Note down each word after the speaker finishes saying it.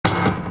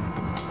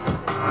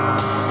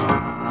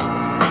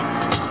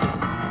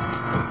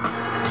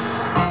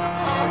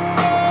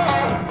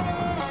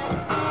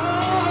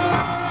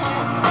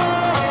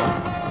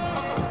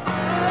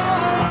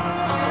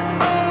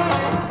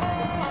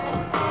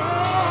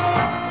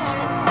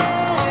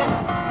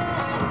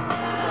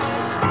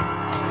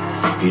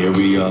Here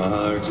we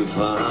are to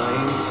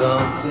find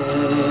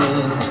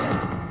something.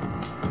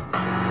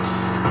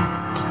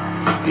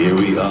 Here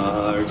we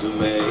are to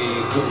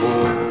make a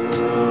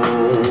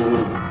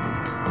move.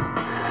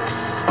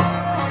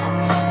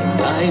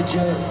 And I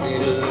just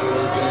need a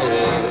little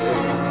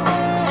bit.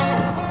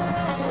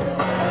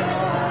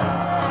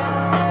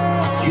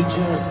 You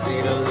just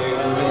need a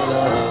little bit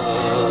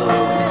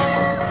love.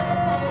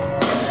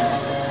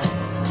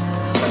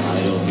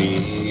 I don't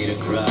need a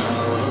crown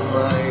on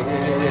my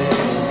head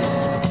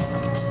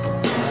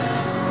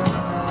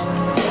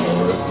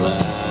or a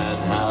plan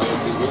how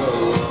to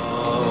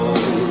grow.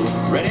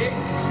 Ready?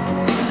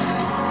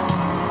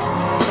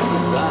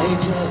 'Cause I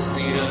just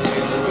need a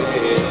little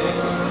bit.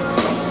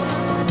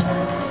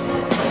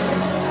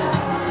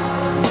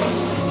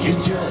 You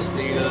just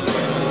need a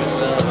little bit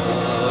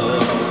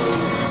love.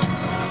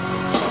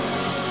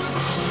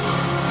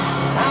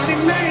 And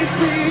it makes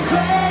me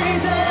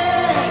crazy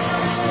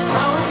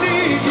how I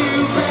need you,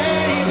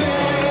 baby.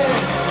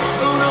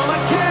 Oh no, I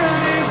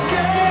can't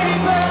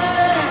escape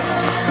it,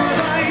 'cause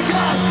I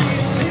just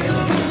need a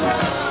little bit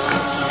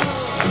love.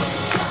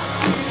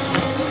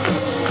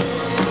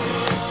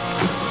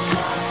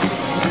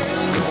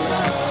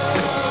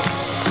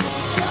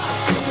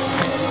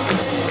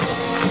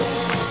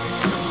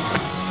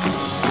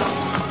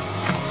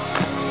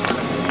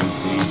 You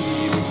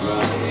see the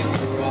bright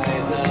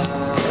horizon.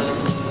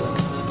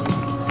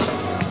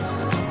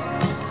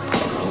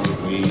 Come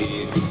with me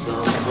to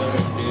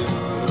somewhere new.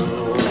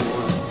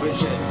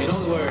 Christian, you know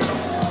the words.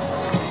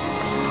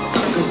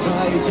 'Cause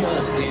I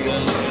just need a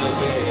little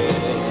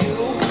bit. You,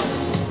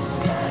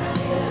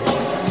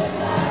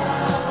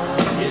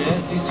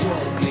 yes, you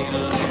just need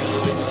a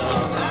little bit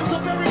of. Hands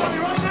up, everybody,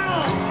 right now.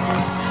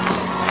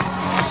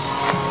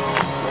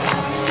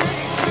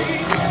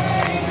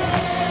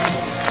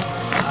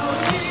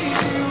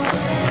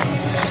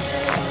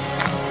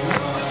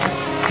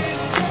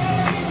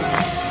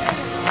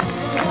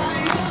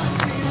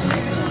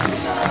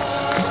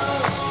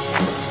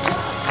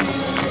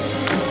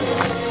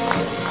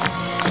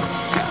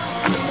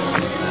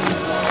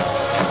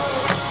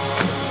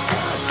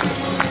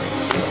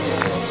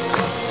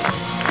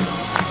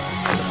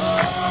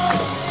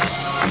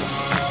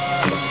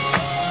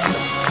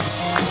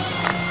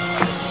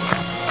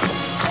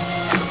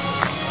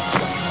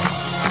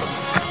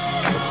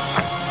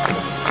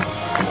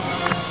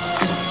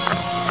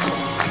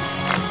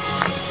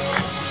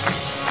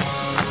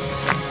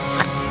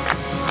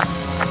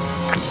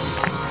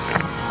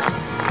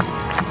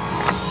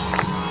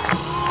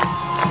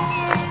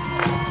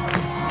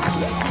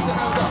 Let's keep the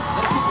hands up.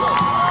 Let's keep it up.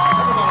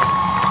 Everybody.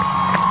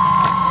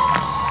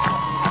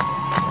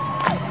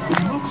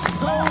 This looks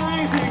so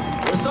amazing.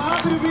 We're so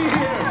happy to be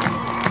here.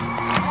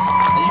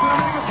 And you're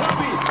gonna make us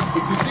happy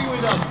if you sing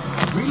with us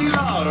really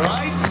loud,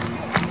 alright?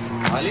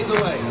 I lead the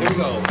way. Here we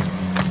go.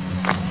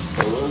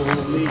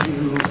 Only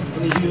you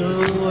and you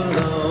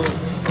alone.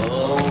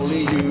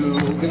 Only you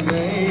can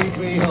make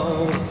me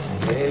whole.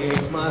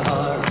 Take my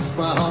heart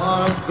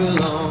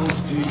belongs.